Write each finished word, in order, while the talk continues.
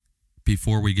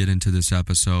before we get into this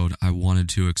episode, I wanted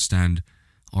to extend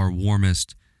our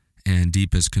warmest and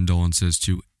deepest condolences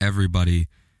to everybody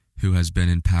who has been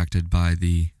impacted by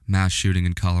the mass shooting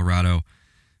in Colorado,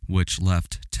 which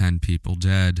left 10 people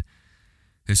dead.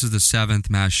 This is the 7th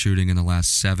mass shooting in the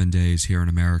last 7 days here in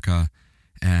America,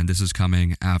 and this is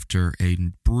coming after a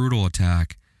brutal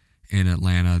attack in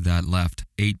Atlanta that left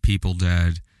 8 people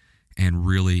dead and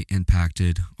really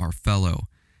impacted our fellow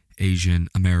Asian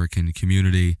American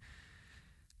community.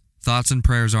 Thoughts and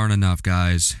prayers aren't enough,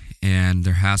 guys, and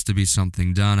there has to be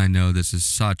something done. I know this is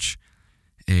such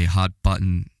a hot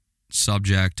button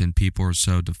subject and people are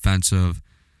so defensive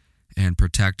and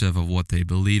protective of what they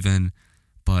believe in,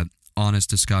 but honest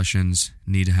discussions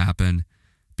need to happen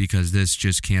because this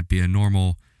just can't be a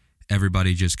normal.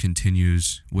 Everybody just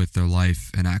continues with their life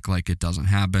and act like it doesn't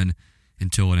happen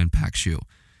until it impacts you.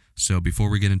 So before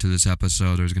we get into this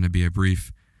episode, there's going to be a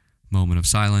brief moment of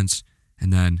silence,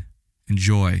 and then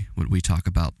enjoy what we talk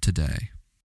about today.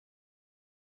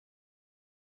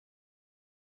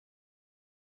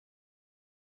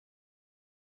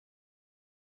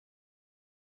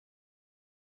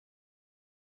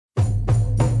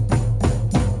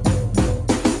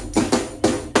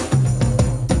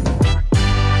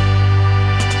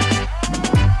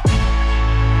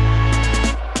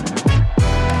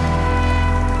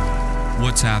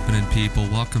 What's happening, people?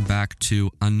 Welcome back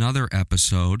to another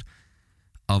episode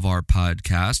of our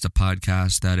podcast, a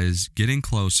podcast that is getting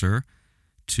closer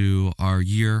to our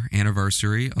year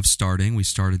anniversary of starting. We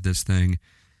started this thing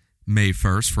May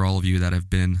 1st for all of you that have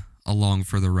been along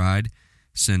for the ride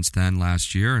since then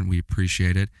last year, and we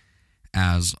appreciate it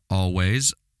as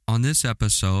always. On this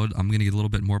episode, I'm going to get a little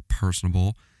bit more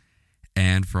personable,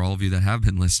 and for all of you that have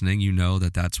been listening, you know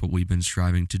that that's what we've been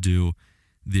striving to do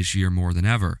this year more than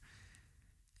ever.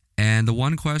 And the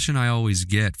one question I always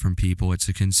get from people, it's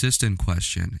a consistent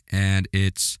question, and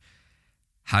it's,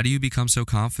 how do you become so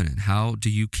confident? How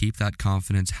do you keep that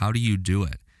confidence? How do you do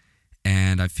it?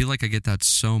 And I feel like I get that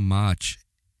so much,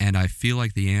 and I feel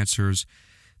like the answers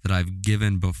that I've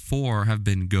given before have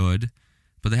been good,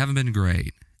 but they haven't been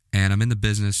great, and I'm in the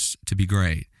business to be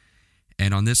great.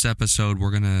 And on this episode, we're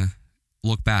going to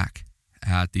look back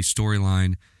at the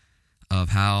storyline of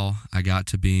how I got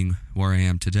to being where I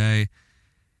am today.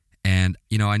 And,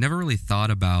 you know, I never really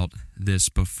thought about this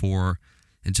before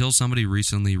until somebody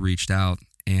recently reached out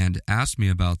and asked me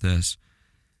about this.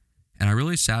 And I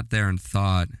really sat there and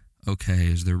thought, okay,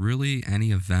 is there really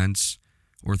any events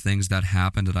or things that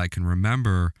happened that I can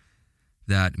remember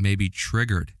that maybe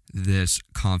triggered this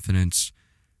confidence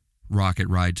rocket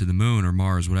ride to the moon or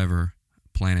Mars, whatever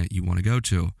planet you want to go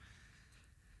to?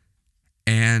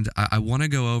 And I want to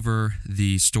go over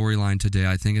the storyline today.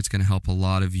 I think it's going to help a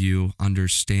lot of you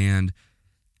understand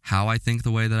how I think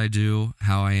the way that I do,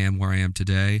 how I am where I am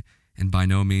today, and by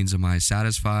no means am I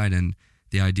satisfied, and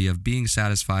the idea of being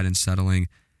satisfied and settling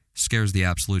scares the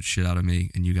absolute shit out of me,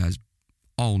 and you guys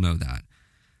all know that.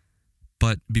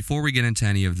 But before we get into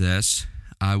any of this,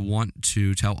 I want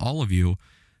to tell all of you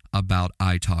about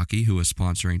italki, who is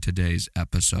sponsoring today's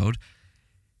episode.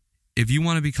 If you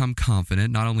want to become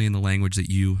confident, not only in the language that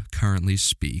you currently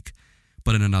speak,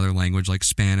 but in another language like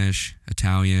Spanish,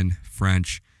 Italian,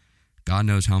 French, God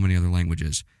knows how many other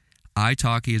languages,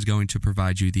 italki is going to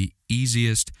provide you the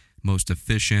easiest, most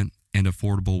efficient, and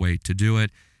affordable way to do it.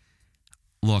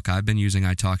 Look, I've been using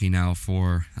italki now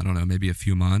for, I don't know, maybe a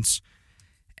few months,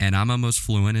 and I'm almost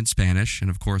fluent in Spanish, and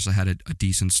of course I had a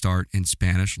decent start in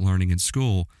Spanish learning in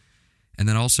school. And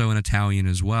then also in Italian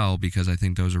as well, because I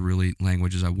think those are really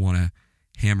languages I want to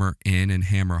hammer in and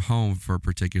hammer home for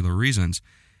particular reasons.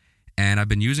 And I've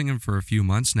been using them for a few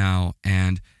months now,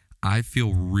 and I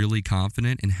feel really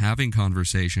confident in having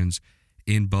conversations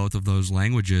in both of those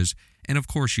languages. And of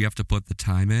course, you have to put the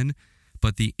time in,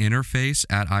 but the interface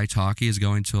at italki is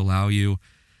going to allow you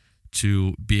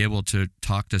to be able to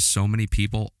talk to so many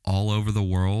people all over the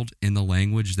world in the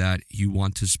language that you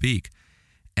want to speak.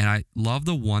 And I love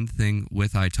the one thing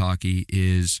with italki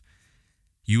is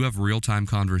you have real-time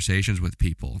conversations with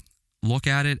people. Look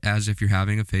at it as if you're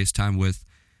having a FaceTime with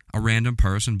a random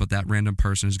person, but that random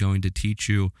person is going to teach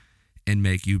you and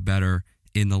make you better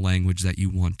in the language that you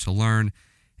want to learn.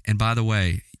 And by the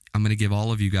way, I'm going to give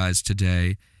all of you guys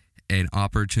today an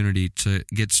opportunity to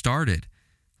get started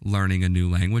learning a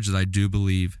new language that I do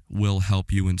believe will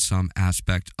help you in some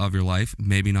aspect of your life.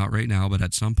 Maybe not right now, but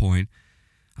at some point.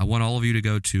 I want all of you to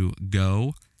go to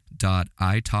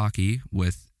go.italki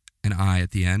with an I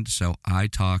at the end, so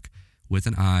italk with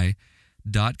an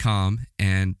I.com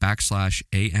and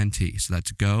 /ANT. So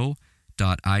that's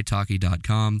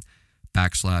go.italki.com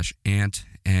 /ant,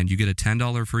 and you get a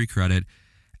 $10 free credit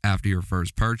after your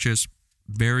first purchase.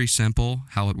 very simple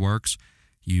how it works.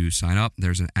 You sign up,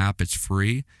 there's an app, it's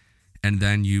free, and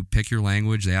then you pick your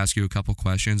language. They ask you a couple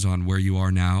questions on where you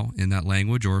are now in that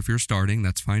language, or if you're starting,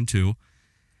 that's fine too.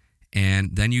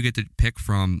 And then you get to pick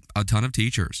from a ton of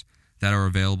teachers that are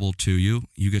available to you.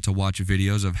 You get to watch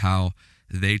videos of how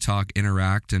they talk,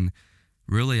 interact, and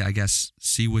really, I guess,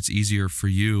 see what's easier for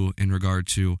you in regard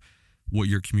to what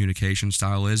your communication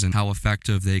style is and how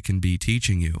effective they can be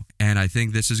teaching you. And I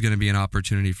think this is going to be an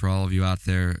opportunity for all of you out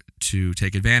there to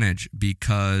take advantage,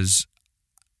 because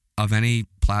of any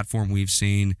platform we've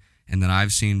seen and that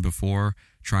I've seen before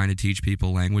trying to teach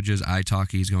people languages,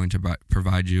 italki is going to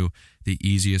provide you the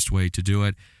easiest way to do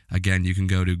it. Again, you can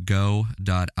go to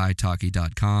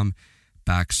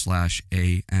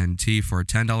go.italki.com/ANT for a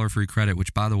 $10 free credit,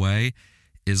 which, by the way,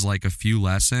 is like a few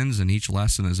lessons, and each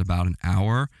lesson is about an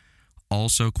hour.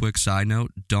 Also, quick side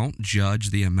note, don't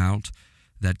judge the amount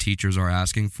that teachers are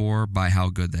asking for by how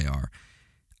good they are.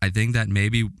 I think that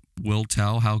maybe we'll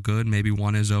tell how good maybe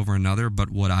one is over another, but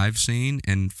what I've seen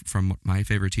and from what my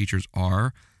favorite teachers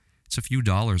are, it's a few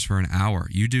dollars for an hour.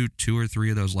 You do 2 or 3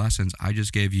 of those lessons, I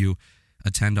just gave you a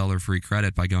 $10 free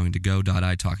credit by going to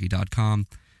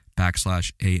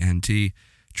go.italki.com/ANT.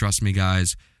 Trust me,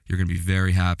 guys, you're going to be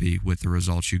very happy with the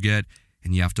results you get,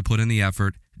 and you have to put in the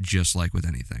effort just like with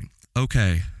anything.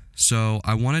 Okay, so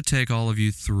I want to take all of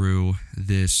you through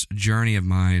this journey of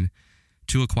mine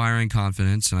to acquiring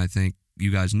confidence, and I think you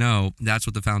guys know that's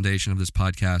what the foundation of this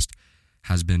podcast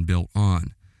has been built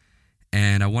on.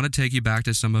 And I want to take you back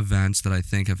to some events that I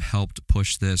think have helped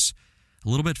push this a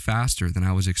little bit faster than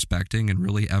I was expecting and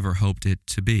really ever hoped it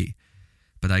to be.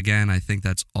 But again, I think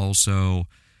that's also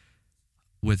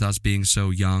with us being so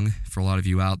young. For a lot of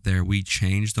you out there, we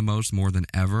change the most more than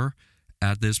ever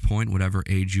at this point, whatever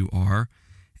age you are.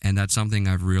 And that's something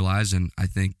I've realized, and I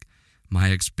think my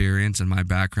experience and my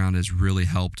background has really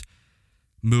helped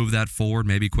move that forward,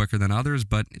 maybe quicker than others,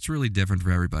 but it's really different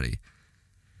for everybody.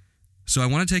 So I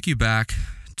want to take you back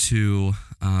to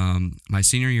my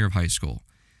senior year of high school.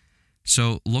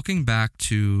 So looking back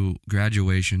to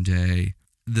graduation day,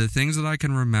 the things that I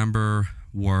can remember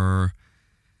wasn't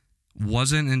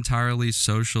entirely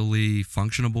socially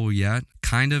functionable yet.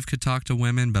 Kind of could talk to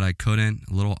women, but I couldn't.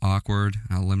 A little awkward.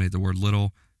 I'll eliminate the word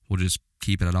little. We'll just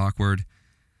keep it at awkward.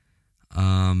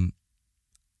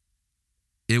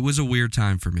 It was a weird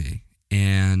time for me.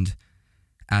 And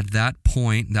at that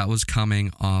point, that was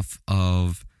coming off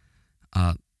of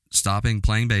stopping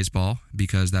playing baseball,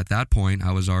 because at that point,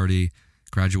 I was already,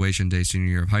 graduation day, senior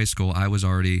year of high school, I was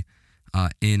already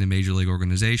in a major league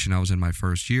organization. I was in my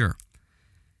first year.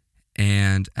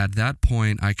 And at that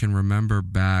point, I can remember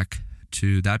back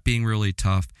to that being really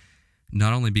tough,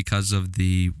 not only because of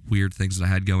the weird things that I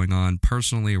had going on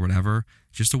personally or whatever,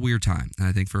 just a weird time. And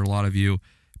I think for a lot of you,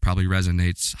 it probably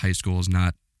resonates. High school is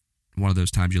not one of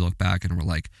those times you look back and we're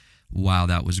like, wow,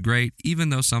 that was great, even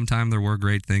though sometime there were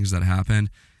great things that happened.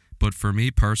 But for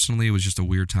me personally, it was just a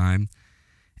weird time.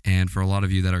 And for a lot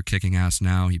of you that are kicking ass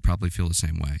now, you probably feel the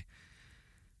same way.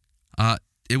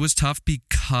 It was tough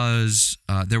because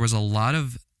there was a lot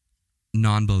of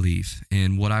non-belief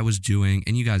in what I was doing.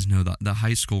 And you guys know that the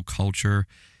high school culture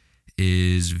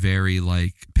is very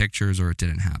like pictures or it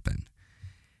didn't happen.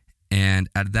 And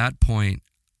at that point,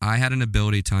 I had an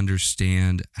ability to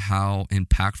understand how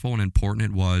impactful and important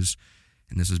it was.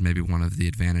 And this is maybe one of the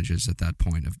advantages at that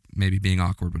point of maybe being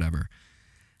awkward, whatever.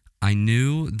 I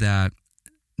knew that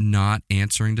not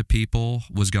answering to people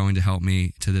was going to help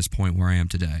me to this point where I am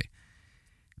today.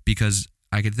 Because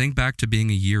I could think back to being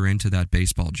a year into that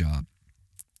baseball job.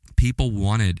 People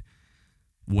wanted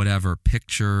whatever,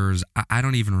 pictures. I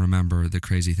don't even remember the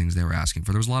crazy things they were asking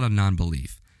for. There was a lot of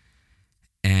non-belief.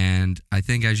 And I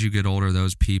think as you get older,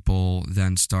 those people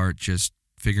then start just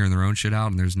figuring their own shit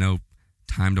out, and there's no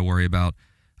time to worry about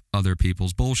other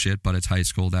people's bullshit, but it's high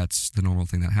school. That's the normal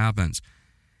thing that happens.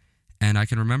 And I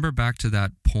can remember back to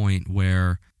that point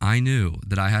where I knew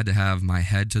that I had to have my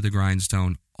head to the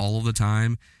grindstone all of the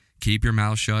time, keep your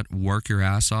mouth shut, work your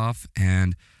ass off,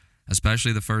 and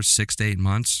especially the first 6 to 8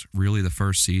 months, really the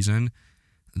first season,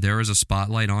 there is a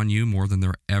spotlight on you more than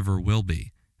there ever will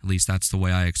be. At least that's the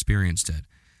way I experienced it.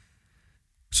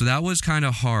 So that was kind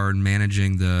of hard,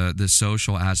 managing the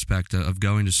social aspect of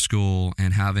going to school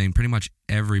and having pretty much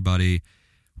everybody,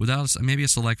 without maybe a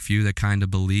select few that kind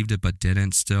of believed it but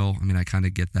didn't still. I mean, I kind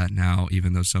of get that now,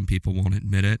 even though some people won't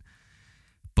admit it.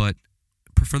 But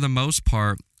for the most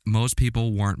part, most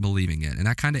people weren't believing it. And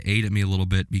that kind of ate at me a little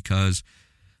bit because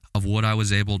of what I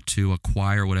was able to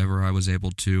acquire, whatever I was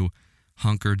able to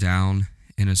hunker down,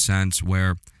 in a sense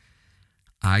where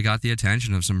I got the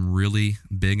attention of some really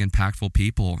big, impactful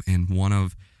people. And one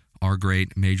of our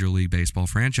great Major League Baseball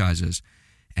franchises.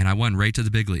 And I went right to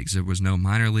the big leagues. There was no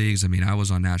minor leagues. I mean, I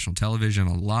was on national television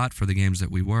a lot for the games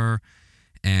that we were.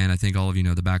 And I think all of you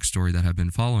know the backstory that have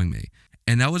been following me.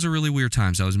 And that was a really weird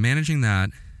time. So I was managing that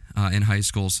in high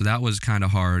school. So that was kind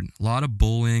of hard. A lot of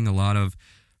bullying, a lot of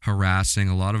harassing,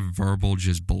 a lot of verbal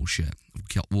just bullshit.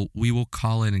 We will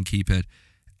call it and keep it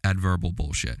at verbal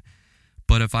bullshit.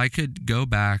 But if I could go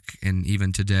back and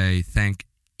even today thank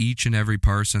each and every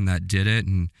person that did it,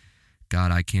 and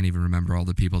God, I can't even remember all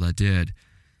the people that did.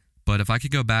 But if I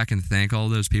could go back and thank all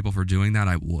those people for doing that,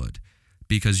 I would.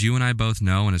 Because you and I both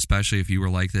know, and especially if you were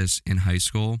like this in high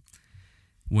school,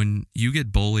 when you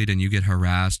get bullied and you get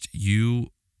harassed, you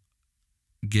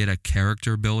get a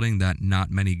character building that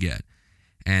not many get.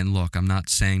 And look, I'm not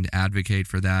saying to advocate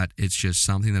for that. It's just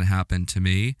something that happened to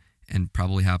me and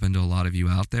probably happened to a lot of you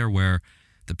out there, where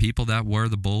the people that were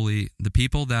the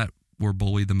people that were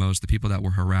bullied the most, the people that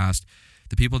were harassed,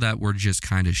 the people that were just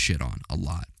kind of shit on a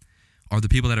lot are the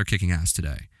people that are kicking ass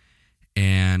today.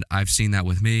 And I've seen that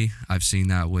with me. I've seen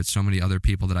that with so many other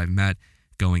people that I've met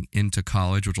going into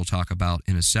college, which we'll talk about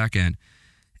in a second.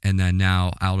 And then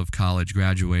now out of college,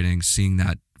 graduating, seeing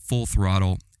that full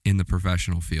throttle in the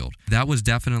professional field. That was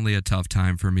definitely a tough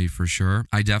time for me, for sure.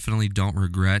 I definitely don't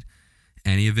regret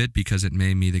any of it because it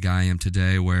made me the guy I am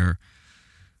today, where,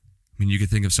 I mean, you could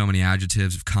think of so many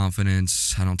adjectives of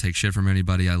confidence. I don't take shit from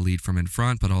anybody. I lead from in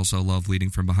front, but also love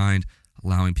leading from behind,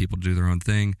 allowing people to do their own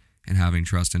thing, and having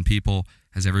trust in people,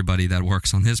 as everybody that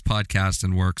works on this podcast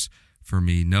and works for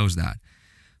me knows that.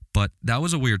 But that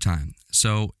was a weird time.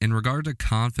 So in regard to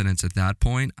confidence at that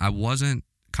point, I wasn't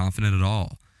confident at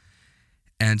all.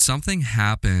 And something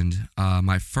happened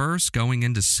my first going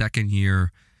into second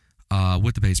year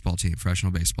with the baseball team,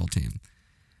 professional baseball team.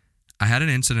 I had an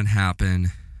incident happen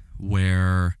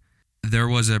where there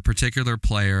was a particular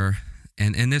player,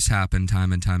 and this happened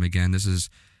time and time again. This is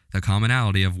the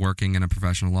commonality of working in a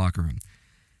professional locker room.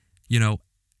 You know,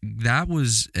 that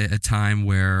was a time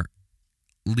where,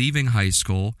 leaving high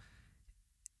school,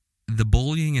 the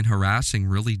bullying and harassing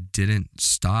really didn't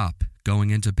stop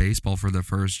going into baseball for the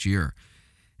first year.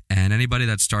 And anybody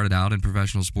that started out in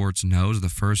professional sports knows the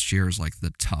first year is like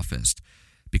the toughest,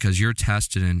 because you're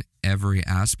tested in every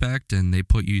aspect and they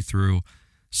put you through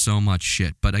so much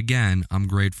shit. But again, I'm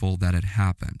grateful that it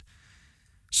happened.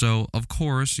 So, of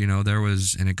course, you know, there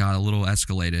was, and it got a little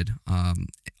escalated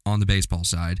on the baseball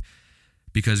side,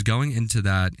 because going into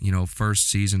that, you know, first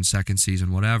season, second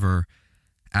season, whatever,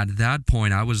 at that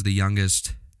point, I was the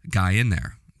youngest guy in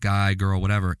there, guy, girl,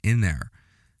 whatever, in there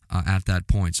at that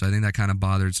point. So I think that kind of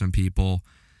bothered some people.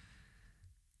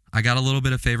 I got a little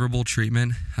bit of favorable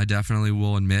treatment, I definitely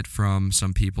will admit, from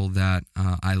some people that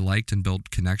I liked and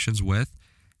built connections with.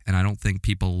 And I don't think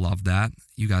people love that.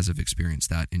 You guys have experienced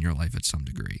that in your life at some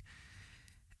degree.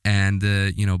 And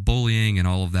the, you know, bullying and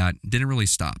all of that didn't really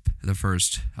stop the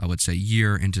first, I would say,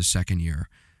 year into second year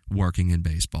working in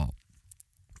baseball.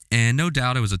 And no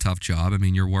doubt it was a tough job. I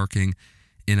mean, you're working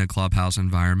in a clubhouse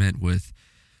environment with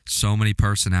so many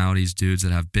personalities, dudes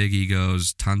that have big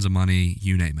egos, tons of money,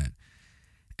 you name it.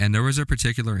 And there was a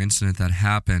particular incident that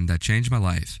happened that changed my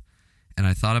life. And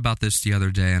I thought about this the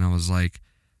other day, and I was like,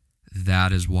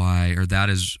 that is why, or that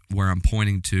is where I'm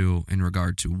pointing to in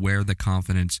regard to where the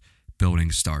confidence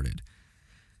building started.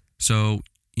 So,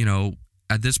 you know,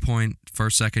 at this point,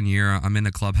 first, second year, I'm in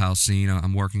the clubhouse scene.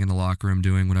 I'm working in the locker room,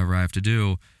 doing whatever I have to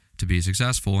do to be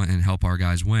successful and help our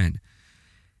guys win.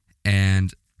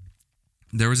 And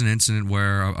there was an incident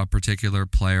where a particular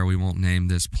player, we won't name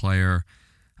this player,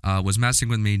 was messing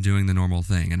with me doing the normal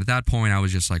thing. And at that point, I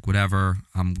was just like, whatever,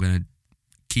 I'm going to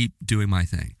keep doing my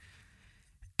thing.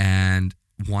 And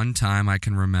one time I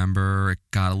can remember it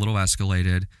got a little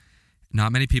escalated.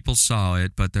 Not many people saw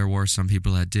it, but there were some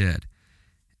people that did.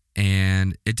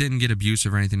 And it didn't get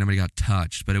abusive or anything. Nobody got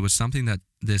touched, but it was something that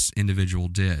this individual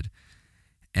did.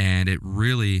 And it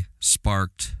really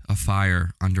sparked a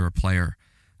fire under a player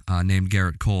named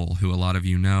Garrett Cole, who a lot of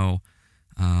you know,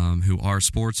 who are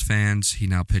sports fans. He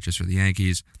now pitches for the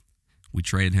Yankees. We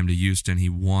traded him to Houston. He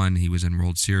won. He was in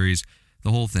World Series. The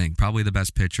whole thing. Probably the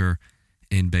best pitcher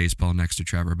in baseball next to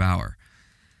Trevor Bauer.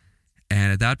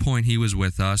 And at that point, he was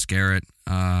with us, Garrett.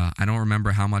 I don't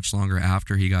remember how much longer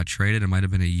after he got traded. It might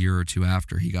have been a year or two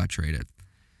after he got traded.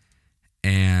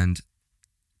 And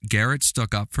Garrett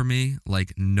stuck up for me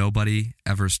like nobody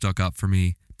ever stuck up for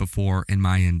me before in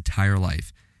my entire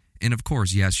life. And of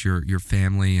course, yes, your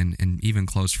family and even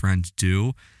close friends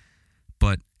do.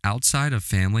 But outside of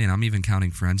family, and I'm even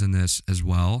counting friends in this as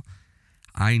well,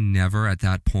 I never at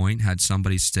that point had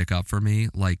somebody stick up for me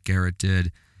like Garrett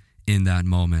did in that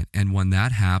moment. And when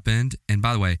that happened, and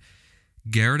by the way,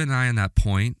 Garrett and I in that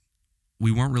point,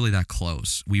 we weren't really that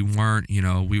close. We weren't,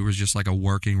 we were just like a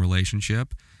working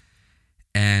relationship.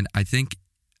 And I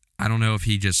don't know if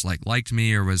he just liked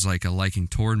me or was like a liking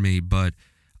toward me, but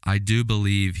I do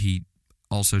believe he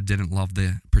also didn't love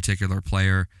the particular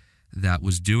player that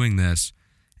was doing this.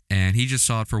 And he just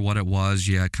saw it for what it was.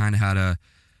 Yeah, kind of had a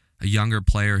younger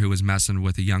player who was messing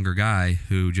with a younger guy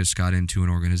who just got into an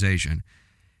organization.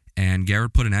 And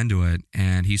Garrett put an end to it,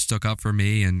 and he stuck up for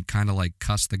me and kind of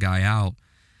cussed the guy out.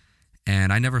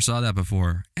 And I never saw that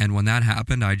before. And when that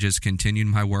happened, I just continued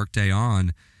my workday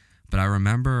on. But I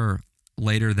remember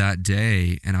later that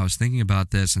day, and I was thinking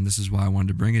about this, and this is why I wanted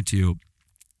to bring it to you.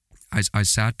 I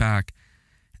sat back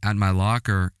at my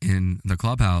locker in the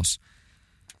clubhouse,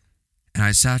 and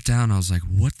I sat down, and I was like,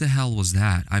 what the hell was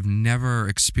that? I've never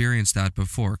experienced that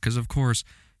before. Because, of course,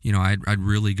 I had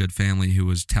really good family who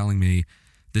was telling me,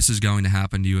 this is going to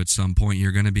happen to you at some point.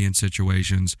 You're going to be in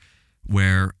situations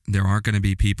where there aren't going to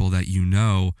be people that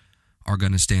are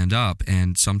going to stand up.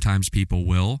 And sometimes people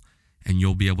will, and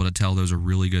you'll be able to tell those are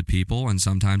really good people, and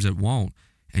sometimes it won't.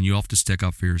 And you'll have to stick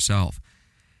up for yourself.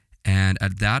 And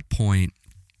at that point,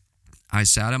 I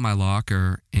sat in my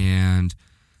locker, and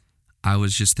I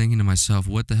was just thinking to myself,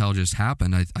 what the hell just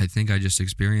happened? I think I just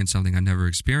experienced something I never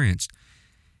experienced.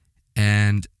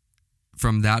 And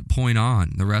from that point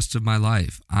on, the rest of my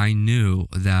life, I knew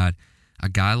that a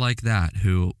guy like that,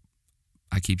 who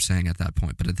I keep saying at that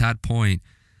point, but at that point,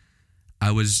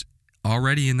 I was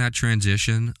already in that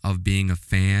transition of being a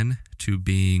fan to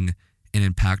being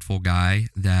an impactful guy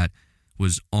that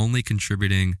was only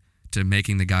contributing to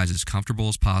making the guys as comfortable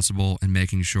as possible and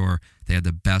making sure they had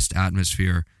the best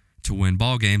atmosphere to win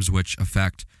ball games, which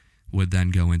effect would then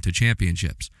go into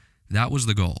championships. That was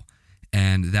the goal.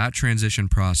 And that transition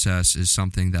process is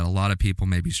something that a lot of people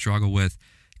maybe struggle with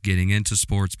getting into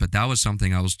sports, but that was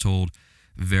something I was told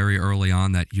very early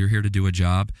on, that you're here to do a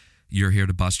job, you're here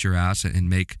to bust your ass and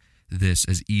make this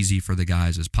as easy for the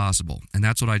guys as possible. And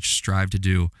that's what I strive to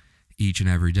do each and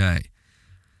every day.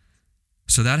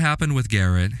 So that happened with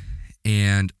Garrett,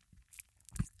 and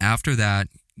after that,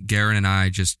 Garrett and I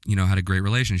just, had a great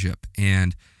relationship,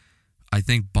 and I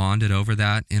think bonded over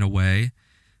that in a way.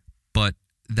 But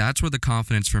that's where the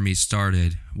confidence for me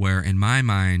started, where in my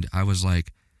mind, I was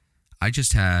like, I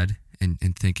just had,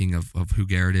 and thinking of who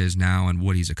Garrett is now and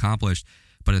what he's accomplished.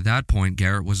 But at that point,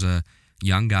 Garrett was a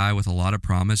young guy with a lot of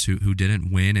promise who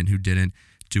didn't win and who didn't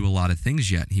do a lot of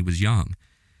things yet. He was young.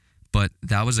 But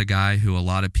that was a guy who a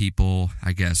lot of people,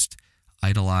 I guess,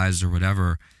 idolized or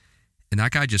whatever. And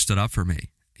that guy just stood up for me.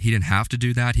 He didn't have to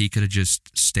do that. He could have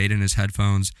just stayed in his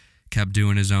headphones, kept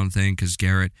doing his own thing, because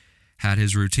Garrett had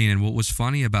his routine. And what was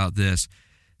funny about this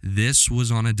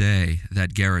was on a day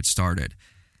that Garrett started.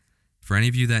 For any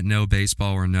of you that know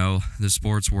baseball or know the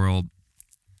sports world,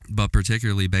 but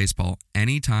particularly baseball,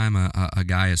 anytime a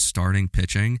guy is starting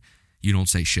pitching, you don't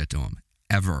say shit to him,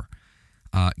 ever.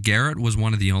 Garrett was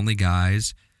one of the only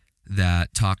guys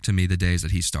that talked to me the days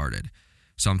that he started.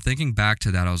 So I'm thinking back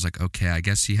to that. I was like, okay, I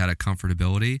guess he had a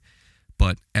comfortability,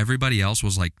 but everybody else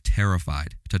was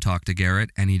terrified to talk to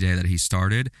Garrett any day that he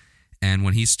started. And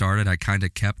when he started, I kind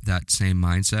of kept that same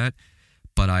mindset,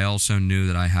 but I also knew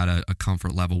that I had a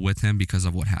comfort level with him because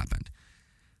of what happened.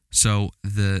 So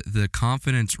the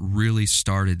confidence really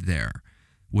started there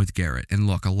with Garrett. And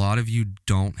look, a lot of you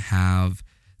don't have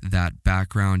that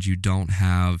background. You don't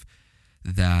have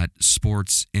that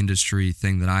sports industry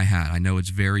thing that I had. I know it's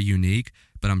very unique,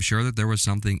 but I'm sure that there was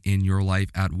something in your life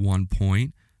at one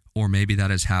point, or maybe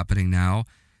that is happening now,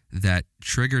 that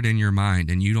triggered in your mind,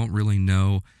 and you don't really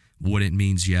know what it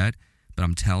means yet. But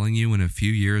I'm telling you, in a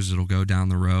few years, it'll go down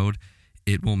the road.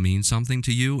 It will mean something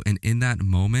to you. And in that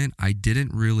moment, I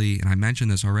didn't really, and I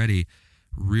mentioned this already,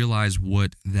 realize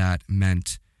what that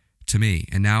meant to me.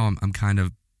 And now I'm kind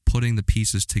of putting the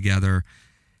pieces together,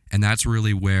 and that's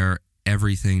really where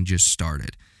everything just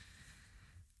started.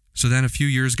 So then a few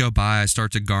years go by, I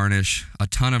start to garnish a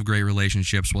ton of great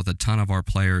relationships with a ton of our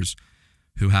players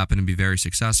who happen to be very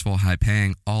successful, high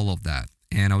paying, all of that.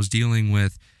 And I was dealing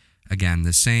with, again,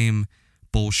 the same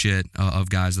bullshit of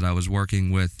guys that I was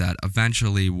working with that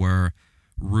eventually were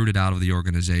rooted out of the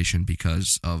organization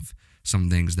because of some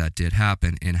things that did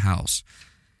happen in-house.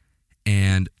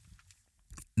 And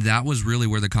that was really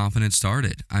where the confidence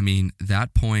started. I mean,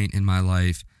 that point in my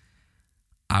life,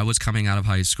 I was coming out of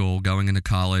high school, going into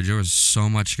college. There was so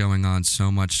much going on,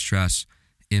 so much stress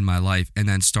in my life. And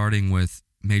then starting with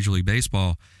Major League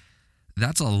Baseball,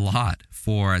 that's a lot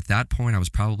for, at that point, I was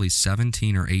probably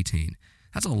 17 or 18.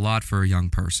 That's a lot for a young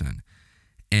person.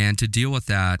 And to deal with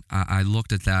that, I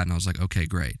looked at that and I was like, okay,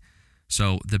 great.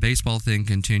 So the baseball thing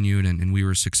continued and we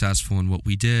were successful in what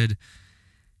we did.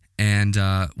 And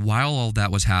while all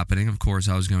that was happening, of course,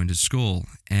 I was going to school.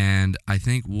 And I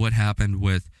think what happened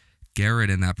with Garrett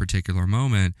in that particular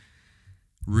moment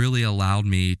really allowed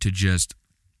me to just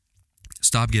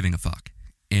stop giving a fuck.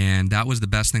 And that was the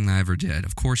best thing that I ever did.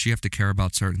 Of course, you have to care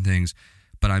about certain things,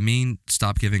 but I mean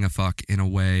stop giving a fuck in a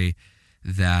way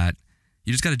that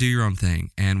you just got to do your own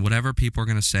thing. And whatever people are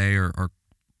going to say or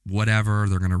whatever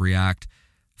they're going to react,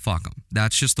 fuck them.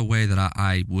 That's just the way that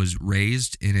I was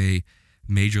raised in a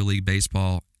Major League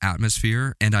Baseball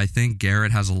atmosphere. And I think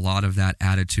Garrett has a lot of that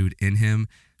attitude in him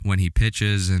when he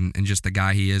pitches and just the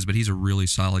guy he is. But he's a really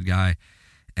solid guy.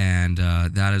 And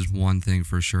that is one thing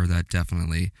for sure that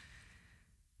definitely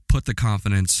put the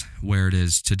confidence where it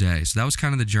is today. So that was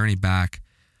kind of the journey back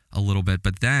a little bit.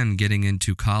 But then getting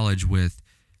into college with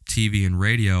TV and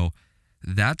radio,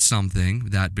 that's something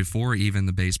that before even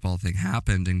the baseball thing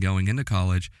happened and going into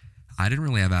college, I didn't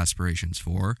really have aspirations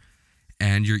for.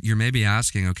 And you're maybe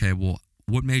asking, okay, well,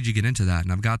 what made you get into that?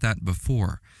 And I've got that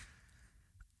before.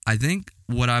 I think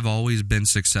what I've always been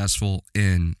successful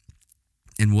in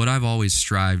and what I've always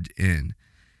strived in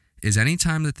is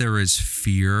anytime that there is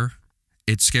fear,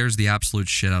 it scares the absolute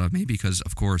shit out of me because,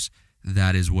 of course,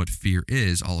 that is what fear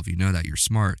is. All of you know that. You're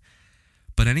smart.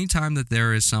 But anytime that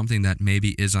there is something that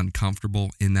maybe is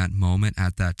uncomfortable in that moment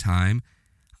at that time,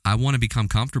 I want to become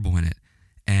comfortable in it.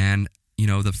 And, you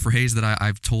know, the phrase that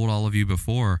I've told all of you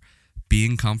before,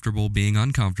 being comfortable, being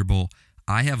uncomfortable,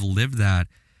 I have lived that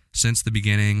since the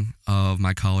beginning of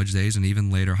my college days and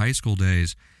even later high school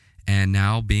days. And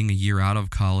now being a year out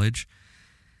of college,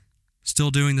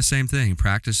 still doing the same thing,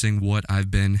 practicing what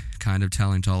I've been kind of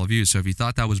telling to all of you. So if you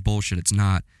thought that was bullshit, it's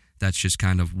not. That's just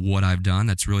kind of what I've done.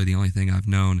 That's really the only thing I've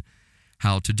known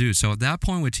how to do. So at that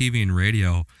point with TV and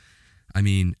radio, I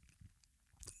mean,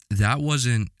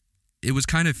 it was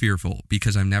kind of fearful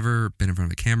because I've never been in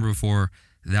front of a camera before.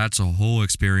 That's a whole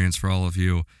experience for all of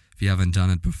you if you haven't done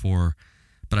it before.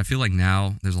 But I feel like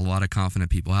now there's a lot of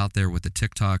confident people out there with the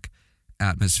TikTok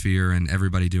atmosphere and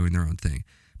everybody doing their own thing.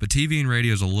 But TV and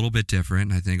radio is a little bit different,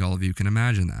 and I think all of you can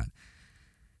imagine that.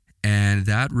 And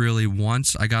that really,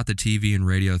 once I got the TV and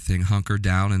radio thing hunkered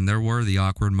down, and there were the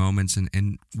awkward moments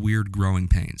and weird growing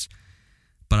pains.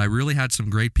 But I really had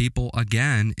some great people,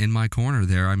 again, in my corner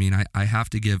there. I mean, I have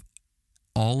to give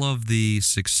all of the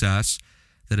success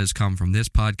that has come from this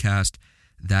podcast,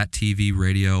 that TV,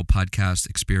 radio, podcast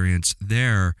experience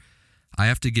there, I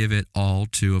have to give it all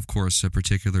to, of course, a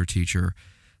particular teacher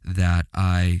that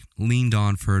I leaned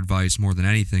on for advice more than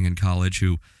anything in college,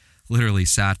 who literally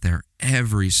sat there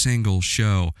every single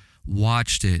show,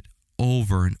 watched it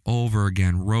over and over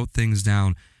again, wrote things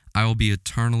down. I will be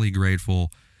eternally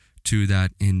grateful to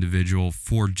that individual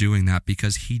for doing that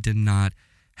because he did not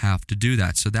have to do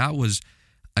that. So that was,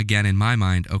 again, in my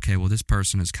mind, okay, well, this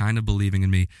person is kind of believing in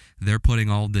me. They're putting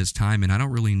all this time in. I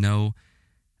don't really know,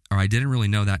 or I didn't really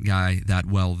know that guy that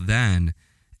well then.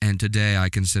 And today I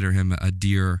consider him a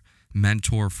dear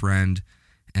mentor, friend,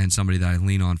 and somebody that I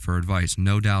lean on for advice.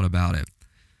 No doubt about it.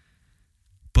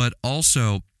 But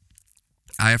also,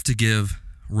 I have to give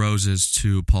roses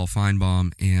to Paul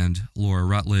Feinbaum and Laura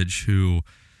Rutledge, who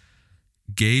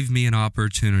gave me an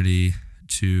opportunity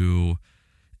to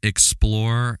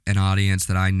explore an audience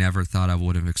that I never thought I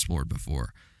would have explored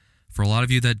before. For a lot of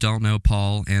you that don't know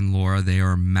Paul and Laura, they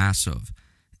are massive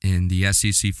in the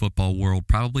SEC football world,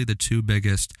 probably the two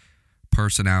biggest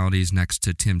personalities next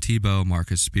to Tim Tebow,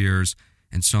 Marcus Spears,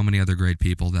 and so many other great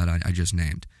people that I just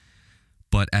named.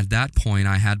 But at that point,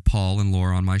 I had Paul and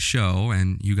Laura on my show,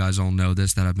 and you guys all know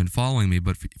this, that have been following me,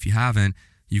 but if you haven't,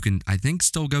 you can, I think,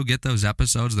 still go get those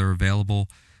episodes. They're available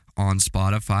on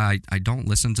Spotify. I don't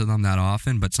listen to them that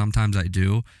often, but sometimes I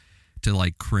do to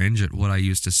like cringe at what I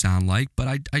used to sound like, but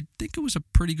I think it was a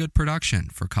pretty good production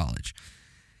for college.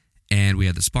 And we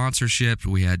had the sponsorship,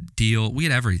 we had deal, we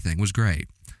had everything. It was great.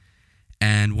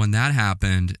 And when that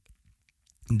happened,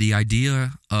 the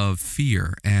idea of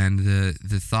fear and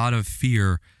the thought of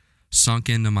fear sunk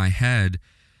into my head,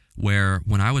 where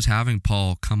when I was having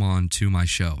Paul come on to my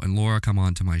show and Laura come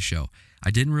on to my show,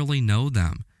 I didn't really know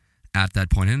them at that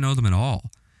point. I didn't know them at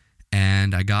all.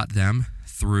 And I got them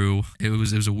through, it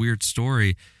was a weird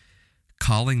story,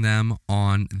 calling them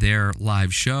on their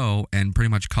live show and pretty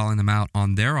much calling them out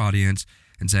on their audience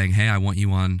and saying, hey, I want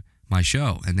you on my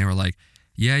show. And they were like,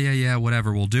 yeah,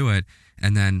 whatever, we'll do it.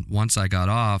 And then once I got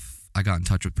off, I got in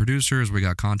touch with producers, we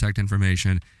got contact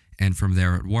information, and from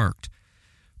there it worked.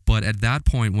 But at that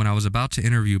point, when I was about to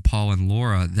interview Paul and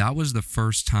Laura, that was the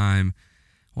first time,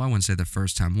 well, I wouldn't say the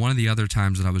first time, one of the other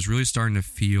times that I was really starting to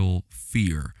feel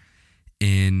fear,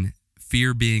 in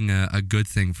fear being a good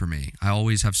thing for me. I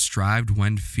always have strived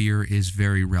when fear is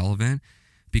very relevant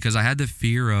because I had the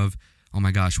fear of, oh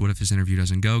my gosh, what if this interview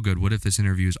doesn't go good? What if this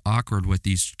interview is awkward with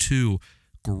these two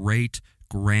great,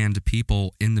 grand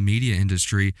people in the media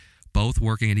industry, both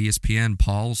working at ESPN?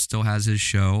 Paul still has his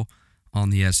show on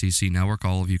the SEC Network.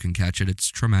 All of you can catch it. It's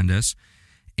tremendous.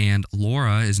 And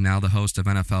Laura is now the host of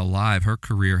NFL Live. Her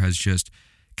career has just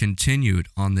continued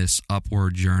on this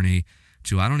upward journey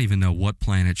to, I don't even know what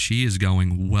planet. She is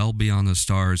going well beyond the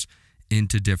stars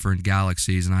into different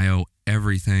galaxies, and I owe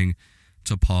everything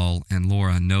to Paul and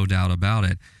Laura, no doubt about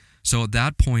it. So at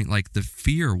that point, like, the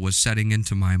fear was setting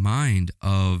into my mind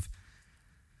of,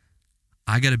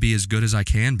 I got to be as good as I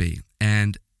can be.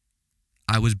 And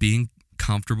I was being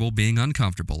comfortable being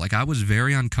uncomfortable. Like, I was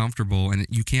very uncomfortable, and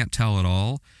you can't tell at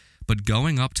all. But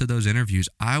going up to those interviews,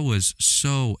 I was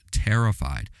so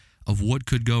terrified of what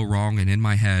could go wrong and in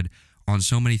my head on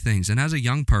so many things. And as a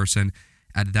young person,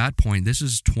 at that point, this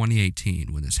is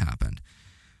 2018 when this happened.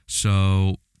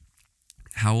 So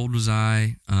how old was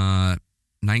I?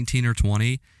 19 or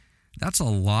 20? That's a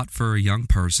lot for a young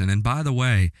person. And by the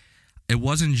way, it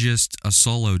wasn't just a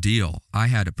solo deal. I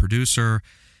had a producer,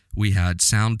 we had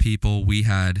sound people, we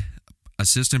had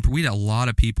we had a lot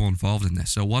of people involved in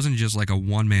this. So it wasn't just like a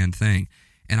one-man thing.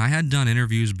 And I had done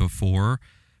interviews before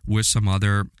with some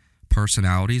other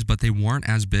personalities, but they weren't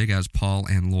as big as Paul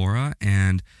and Laura.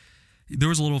 And there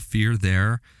was a little fear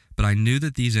there, but I knew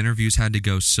that these interviews had to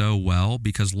go so well,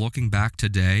 because looking back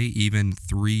today, even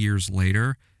 3 years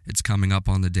later, it's coming up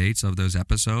on the dates of those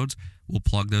episodes. We'll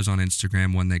plug those on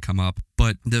Instagram when they come up.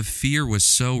 But the fear was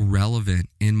so relevant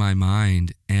in my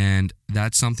mind, and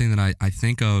that's something that I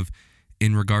think of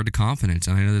in regard to confidence.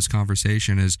 And I know this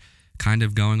conversation is kind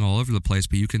of going all over the place,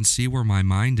 but you can see where my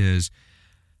mind is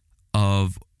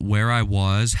of where I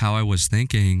was, how I was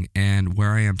thinking, and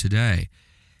where I am today.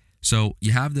 So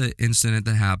you have the incident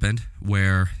that happened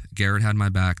where Garrett had my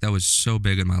back. That was so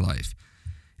big in my life.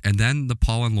 And then the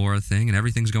Paul and Laura thing, and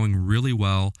everything's going really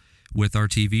well with our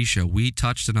TV show. We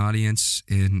touched an audience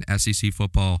in SEC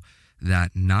football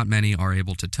that not many are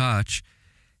able to touch.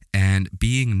 And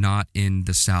being not in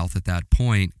the South at that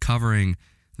point, covering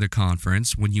the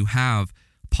conference, when you have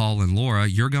Paul and Laura,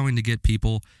 you're going to get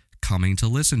people coming to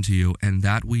listen to you. And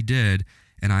that we did.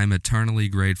 And I'm eternally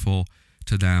grateful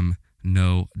to them,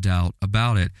 no doubt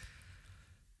about it.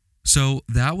 So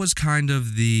that was kind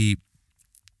of the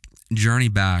journey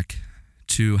back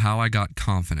to how I got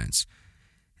confidence.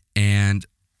 And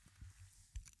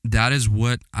that is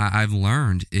what I've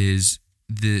learned is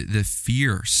the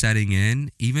fear setting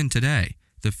in even today.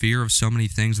 The fear of so many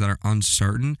things that are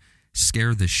uncertain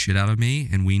scare the shit out of me,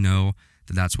 and we know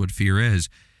that that's what fear is.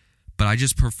 But I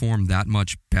just perform that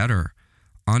much better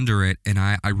under it, and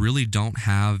I really don't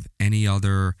have any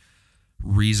other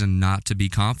reason not to be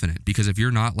confident, because if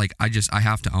you're not, like, I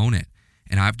have to own it,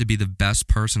 and I have to be the best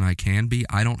person I can be.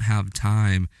 I don't have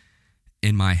time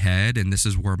in my head, and this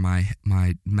is where my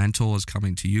mental is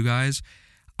coming to you guys.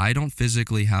 I don't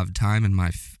physically have time in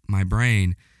my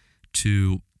brain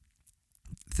to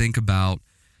think about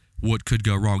what could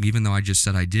go wrong, even though I just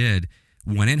said I did.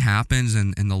 When it happens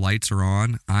and the lights are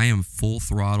on, I am full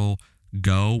throttle,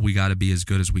 go. We got to be as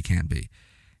good as we can be.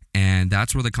 And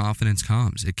that's where the confidence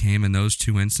comes. It came in those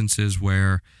two instances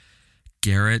where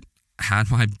Garrett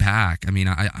had my back. I mean,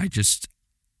 I just,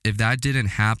 if that didn't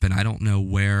happen, I don't know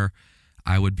where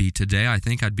I would be today. I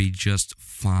think I'd be just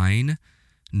fine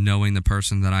knowing the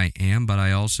person that I am, but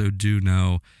I also do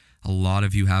know a lot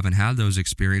of you haven't had those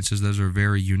experiences. Those are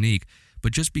very unique.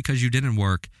 But just because you didn't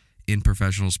work in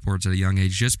professional sports at a young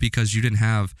age, just because you didn't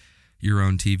have your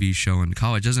own TV show in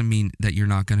college, doesn't mean that you're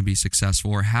not going to be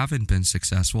successful or haven't been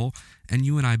successful. And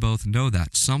you and I both know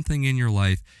that. Something in your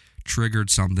life triggered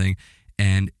something,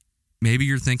 and maybe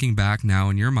you're thinking back now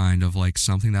in your mind of like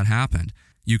something that happened.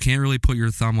 You can't really put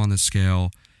your thumb on the scale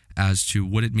as to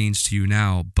what it means to you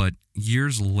now, but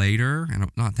years later, and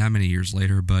not that many years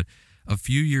later, but a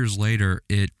few years later,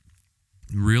 it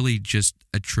really just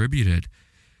attributed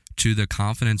to the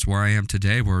confidence where I am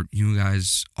today, where you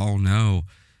guys all know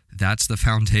that's the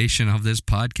foundation of this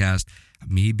podcast,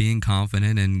 me being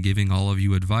confident and giving all of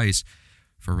you advice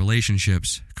for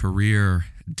relationships, career,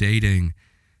 dating,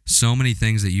 so many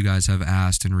things that you guys have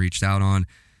asked and reached out on.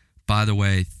 By the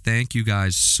way, thank you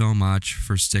guys so much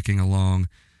for sticking along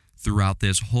throughout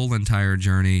this whole entire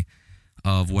journey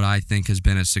of what I think has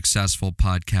been a successful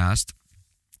podcast.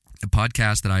 A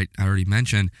podcast that I already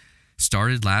mentioned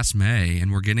started last May,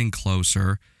 and we're getting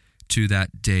closer to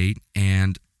that date,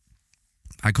 and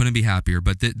I couldn't be happier.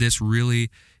 But this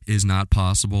really is not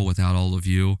possible without all of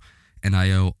you, and I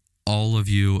owe all of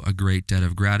you a great debt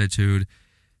of gratitude.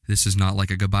 This is not like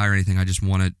a goodbye or anything. I just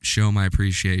want to show my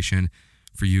appreciation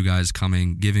for you guys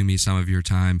giving me some of your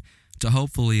time to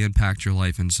hopefully impact your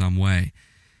life in some way.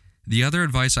 The other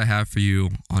advice I have for you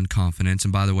on confidence,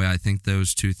 and by the way, I think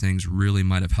those two things really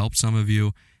might have helped some of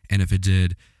you, and if it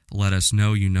did, let us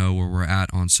know. You know where we're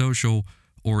at on social,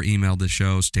 or email the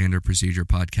show,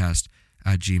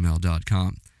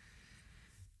 standardprocedurepodcast@gmail.com.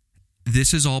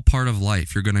 This is all part of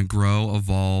life. You're going to grow,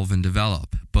 evolve, and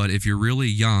develop. But if you're really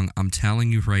young, I'm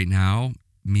telling you right now,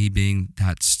 me being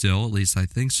that still, at least I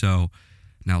think so.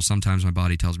 Now, sometimes my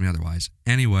body tells me otherwise.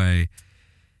 Anyway,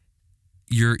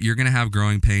 you're going to have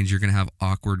growing pains. You're going to have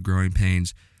awkward growing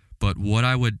pains. But what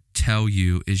I would tell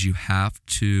you is you have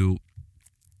to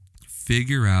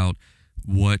figure out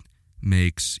what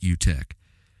makes you tick,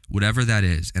 whatever that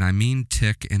is. And I mean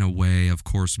tick in a way, of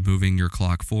course, moving your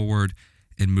clock forward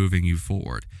and moving you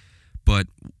forward. But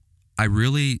I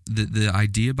really, the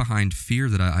idea behind fear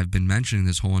that I've been mentioning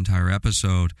this whole entire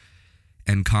episode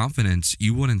and confidence,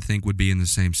 you wouldn't think would be in the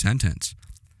same sentence.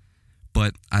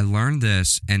 But I learned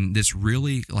this, and this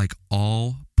really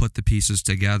all put the pieces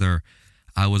together.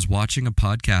 I was watching a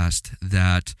podcast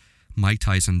that Mike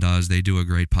Tyson does. They do a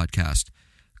great podcast.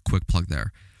 Quick plug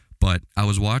there. But I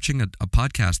was watching a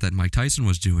podcast that Mike Tyson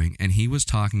was doing, and he was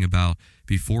talking about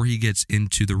before he gets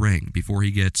into the ring, before he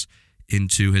gets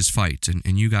into his fights.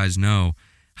 And you guys know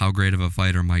how great of a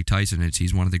fighter Mike Tyson is.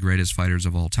 He's one of the greatest fighters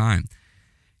of all time.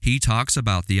 He talks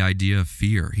about the idea of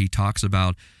fear. He talks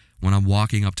about, when I'm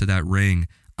walking up to that ring,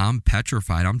 I'm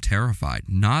petrified, I'm terrified.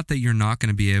 Not that you're not going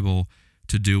to be able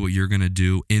to do what you're going to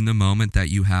do in the moment that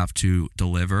you have to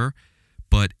deliver,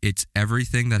 but it's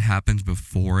everything that happens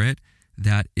before it.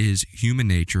 That is human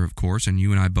nature, of course, and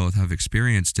you and I both have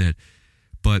experienced it,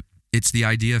 but it's the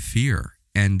idea of fear,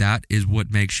 and that is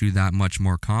what makes you that much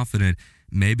more confident.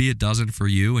 Maybe it doesn't for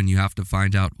you, and you have to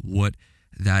find out what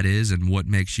that is and what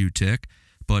makes you tick,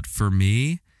 but for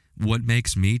me, what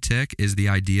makes me tick is the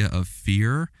idea of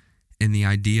fear and the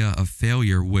idea of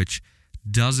failure, which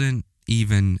doesn't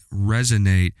even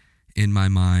resonate in my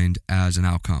mind as an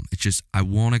outcome. It's just, I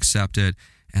won't accept it.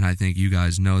 And I think you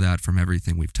guys know that from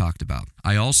everything we've talked about.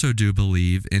 I also do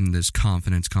believe in this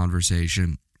confidence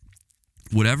conversation.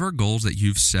 Whatever goals that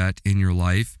you've set in your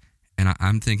life, and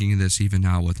I'm thinking of this even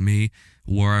now with me,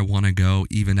 where I want to go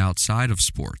even outside of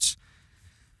sports.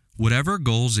 Whatever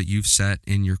goals that you've set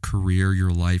in your career,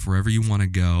 your life, wherever you want to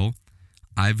go,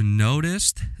 I've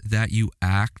noticed that you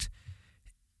act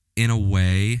in a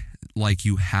way like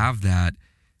you have that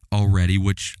already,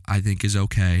 which I think is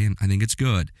okay, and I think it's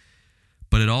good.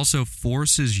 But it also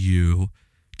forces you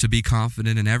to be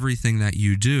confident in everything that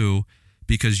you do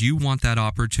because you want that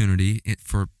opportunity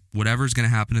for whatever's going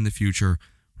to happen in the future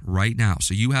right now.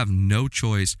 So you have no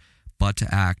choice but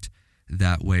to act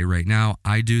that way right now.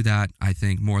 I do that, I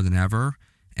think, more than ever,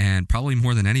 and probably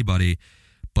more than anybody.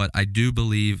 But I do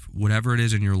believe whatever it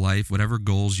is in your life, whatever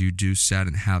goals you do set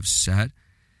and have set,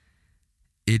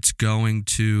 it's going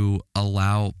to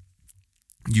allow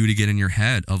you to get in your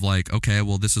head of okay,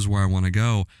 well, this is where I want to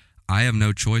go. I have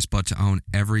no choice but to own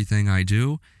everything I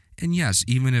do. And yes,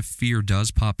 even if fear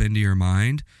does pop into your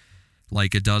mind,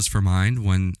 like it does for mine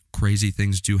when crazy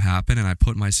things do happen, and I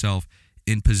put myself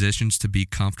in positions to be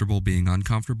comfortable being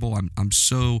uncomfortable. I'm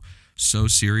so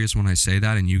serious when I say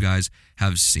that, and you guys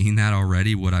have seen that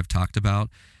already, what I've talked about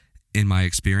in my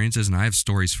experiences, and I have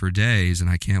stories for days, and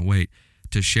I can't wait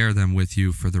to share them with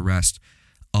you for the rest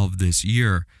of this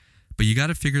year. But you got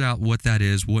to figure out what that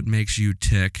is, what makes you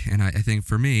tick. And I think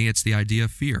for me, it's the idea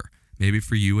of fear. Maybe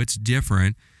for you, it's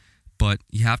different, but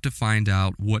you have to find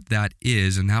out what that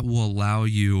is, and that will allow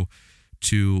you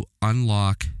to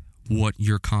unlock what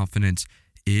your confidence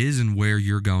is and where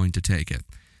you're going to take it.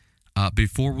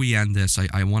 Before we end this,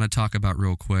 I want to talk about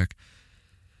real quick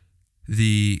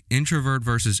the introvert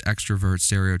versus extrovert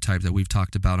stereotype that we've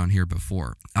talked about on here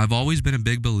before. I've always been a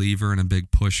big believer and a big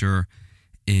pusher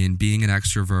in being an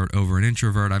extrovert over an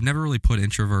introvert. I've never really put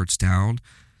introverts down,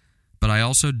 but I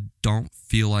also don't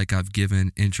feel like I've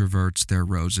given introverts their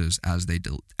roses as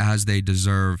they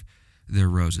deserve their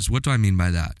roses. What do I mean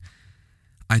by that?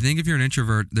 I think if you're an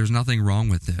introvert, there's nothing wrong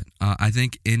with it. I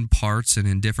think in parts and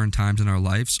in different times in our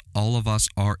lives, all of us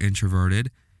are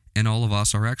introverted and all of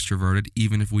us are extroverted,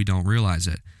 even if we don't realize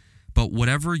it. But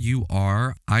whatever you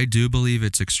are, I do believe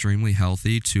it's extremely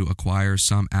healthy to acquire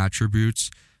some attributes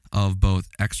of both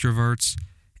extroverts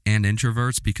and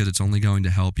introverts because it's only going to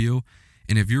help you.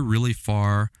 And if you're really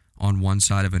far on one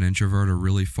side of an introvert or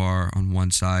really far on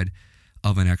one side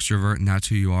of an extrovert and that's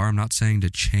who you are, I'm not saying to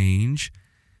change,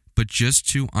 but just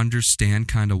to understand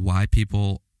kind of why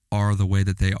people are the way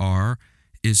that they are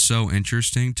is so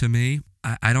interesting to me.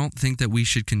 I don't think that we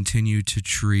should continue to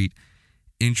treat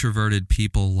introverted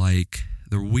people like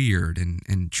They're weird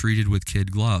and treated with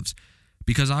kid gloves.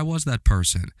 Because I was that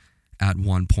person at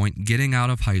one point. Getting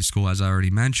out of high school, as I already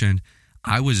mentioned,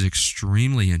 I was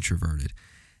extremely introverted.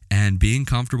 And being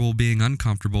comfortable, being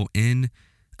uncomfortable in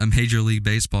a Major League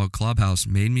Baseball clubhouse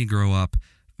made me grow up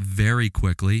very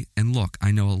quickly. And look,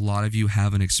 I know a lot of you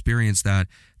haven't experienced that.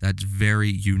 That's very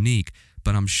unique.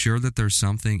 But I'm sure that there's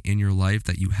something in your life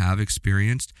that you have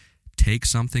experienced. Take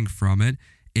something from it.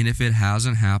 And if it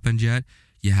hasn't happened yet,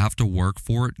 you have to work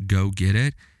for it, go get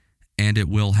it, and it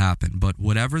will happen. But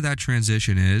whatever that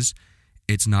transition is,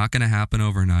 it's not going to happen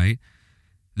overnight.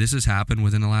 This has happened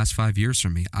within the last 5 years for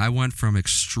me. I went from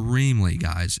extremely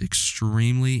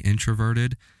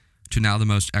introverted to now the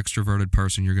most extroverted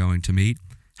person you're going to meet.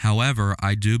 However,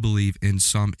 I do believe in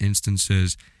some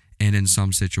instances and in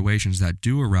some situations that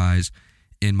do arise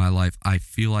in my life, I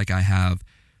feel like I have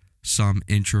some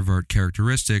introvert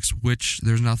characteristics, which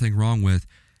there's nothing wrong with.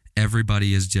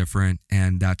 Everybody is different,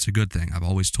 and that's a good thing. I've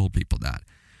always told people that.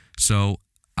 So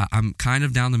I'm kind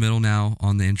of down the middle now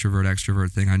on the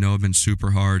introvert-extrovert thing. I know I've been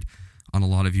super hard on a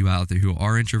lot of you out there who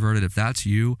are introverted. If that's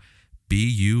you,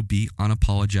 be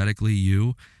unapologetically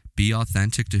you, be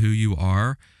authentic to who you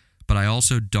are. But I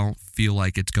also don't feel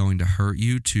like it's going to hurt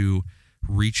you to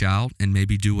reach out and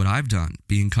maybe do what I've done,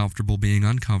 being comfortable, being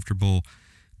uncomfortable,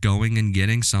 going and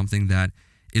getting something that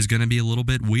is going to be a little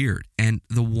bit weird. And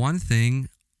the one thing,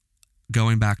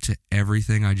 going back to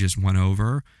everything I just went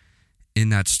over in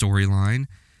that storyline,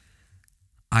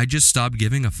 I just stopped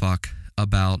giving a fuck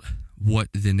about what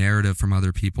the narrative from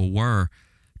other people were,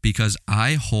 because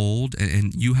I hold,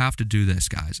 and you have to do this,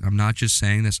 guys. I'm not just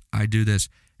saying this. I do this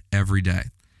every day.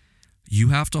 You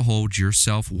have to hold your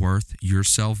self-worth, your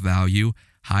self-value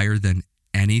higher than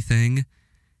anything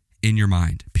in your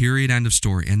mind. Period. End of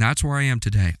story. And that's where I am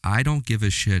today. I don't give a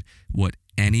shit what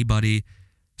anybody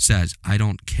says. I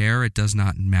don't care. It does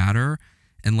not matter,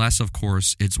 unless, of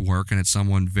course, it's work and it's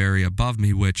someone very above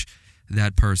me, which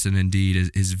that person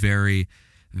indeed is very,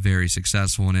 very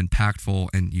successful and impactful,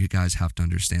 and you guys have to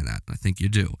understand that. I think you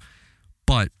do.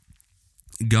 But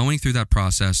going through that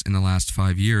process in the last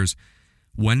 5 years,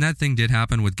 when that thing did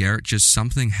happen with Garrett, just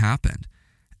something happened.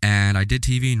 And I did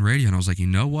TV and radio, and I was like, you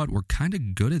know what? We're kind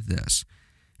of good at this.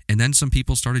 And then some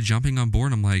people started jumping on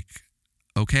board. I'm like,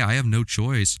 okay, I have no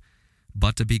choice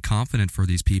but to be confident for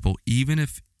these people, even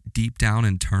if deep down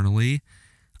internally,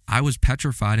 I was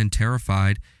petrified and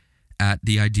terrified at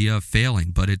the idea of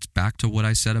failing. But it's back to what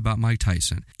I said about Mike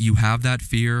Tyson. You have that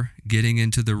fear getting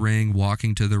into the ring,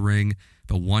 walking to the ring,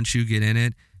 but once you get in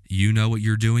it, you know what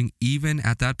you're doing. Even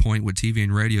at that point with TV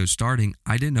and radio starting,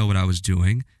 I didn't know what I was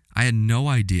doing. I had no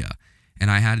idea. And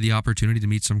I had the opportunity to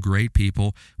meet some great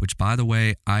people, which, by the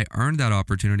way, I earned that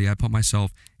opportunity. I put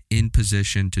myself in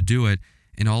position to do it.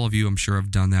 And all of you, I'm sure, have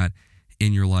done that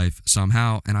in your life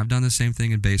somehow. And I've done the same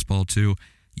thing in baseball too.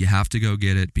 You have to go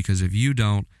get it, because if you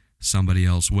don't, somebody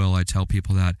else will. I tell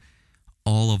people that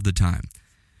all of the time.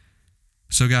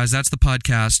 So guys, that's the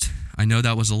podcast. I know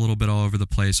that was a little bit all over the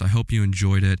place. I hope you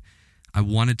enjoyed it. I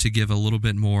wanted to give a little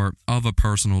bit more of a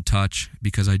personal touch,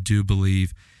 because I do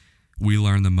believe we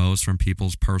learn the most from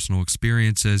people's personal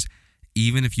experiences.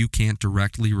 Even if you can't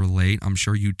directly relate, I'm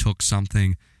sure you took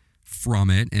something from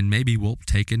it, and maybe we'll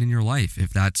take it in your life.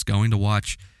 If that's going to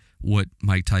watch what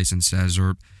Mike Tyson says,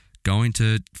 or going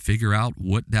to figure out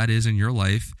what that is in your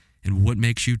life and what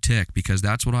makes you tick, because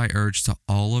that's what I urge to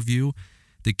all of you.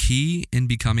 The key in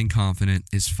becoming confident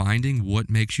is finding what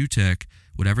makes you tick,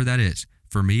 whatever that is.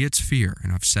 For me, it's fear,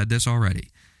 and I've said this already.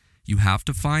 You have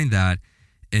to find that,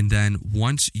 and then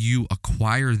once you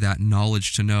acquire that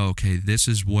knowledge to know, okay, this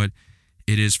is what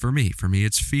it is for me. For me,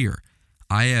 it's fear.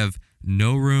 I have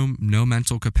no room, no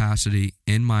mental capacity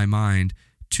in my mind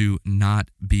to not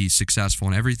be successful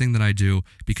in everything that I do,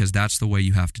 because that's the way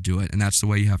you have to do it, and that's the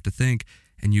way you have to think,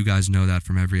 and you guys know that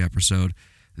from every episode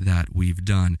that we've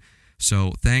done.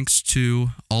 So thanks to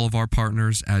all of our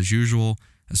partners, as usual,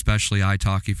 especially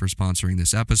italki for sponsoring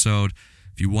this episode.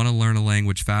 If you want to learn a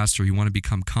language faster, you want to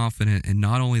become confident in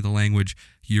not only the language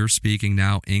you're speaking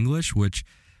now, English, which,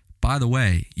 by the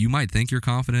way, you might think you're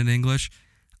confident in English.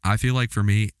 I feel like for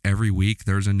me, every week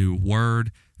there's a new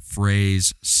word,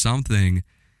 phrase, something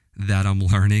that I'm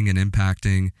learning and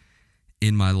impacting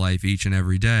in my life each and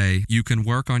every day. You can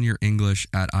work on your English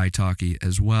at italki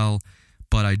as well,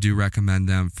 but I do recommend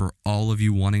them for all of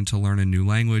you wanting to learn a new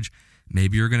language.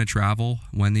 Maybe you're going to travel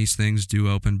when these things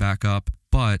do open back up,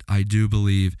 but I do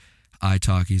believe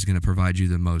italki is going to provide you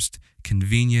the most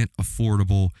convenient,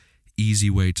 affordable, easy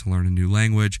way to learn a new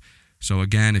language. So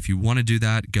again, if you want to do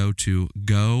that, go to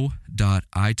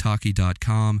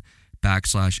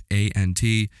go.italki.com/ANT.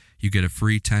 You get a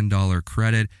free $10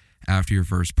 credit. after your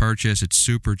first purchase. It's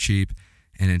super cheap,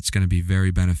 and it's going to be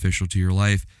very beneficial to your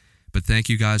life. But thank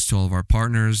you guys to all of our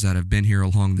partners that have been here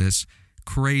along this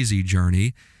crazy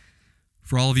journey.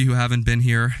 For all of you who haven't been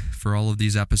here, for all of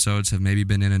these episodes have maybe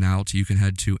been in and out, you can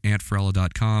head to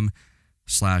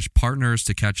antferrella.com/partners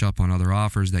to catch up on other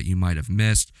offers that you might have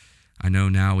missed. I know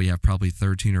now we have probably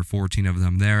 13 or 14 of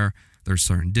them there. There's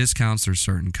certain discounts, there's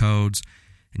certain codes,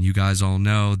 and you guys all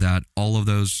know that all of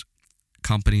those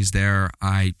companies there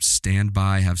I stand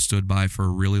by, have stood by for a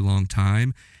really long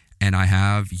time, and I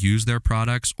have used their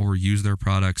products or used their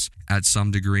products at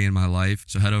some degree in my life.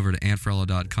 So head over to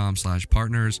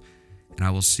antferrella.com/partners, and I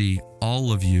will see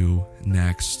all of you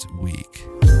next week.